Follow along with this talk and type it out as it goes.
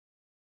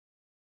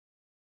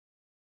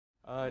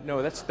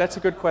No, that's a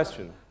good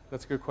question.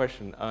 That's a good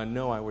question.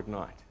 No, I would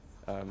not.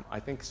 I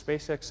think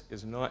SpaceX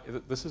is not.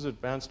 This is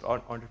advanced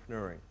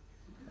entrepreneuring,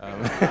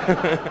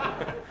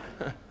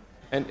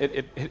 and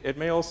it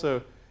may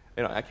also.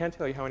 I can't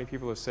tell you how many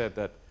people have said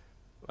that.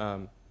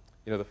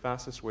 The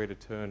fastest way to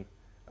turn,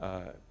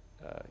 the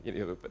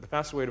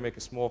fastest way to make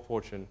a small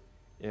fortune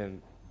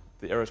in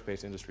the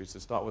aerospace industry is to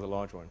start with a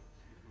large one.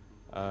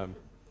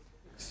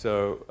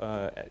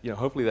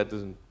 Hopefully that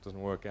doesn't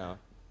work out.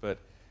 But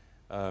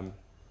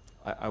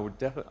I would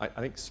definitely. I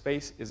think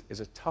space is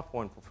a tough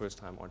one for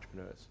first-time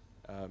entrepreneurs.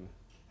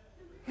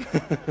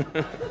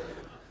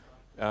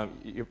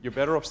 You're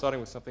better off starting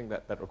with something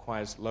that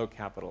requires low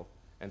capital,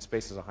 and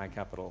space is a high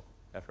capital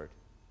effort.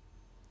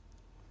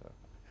 So,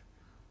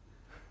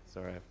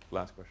 sorry,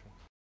 last question.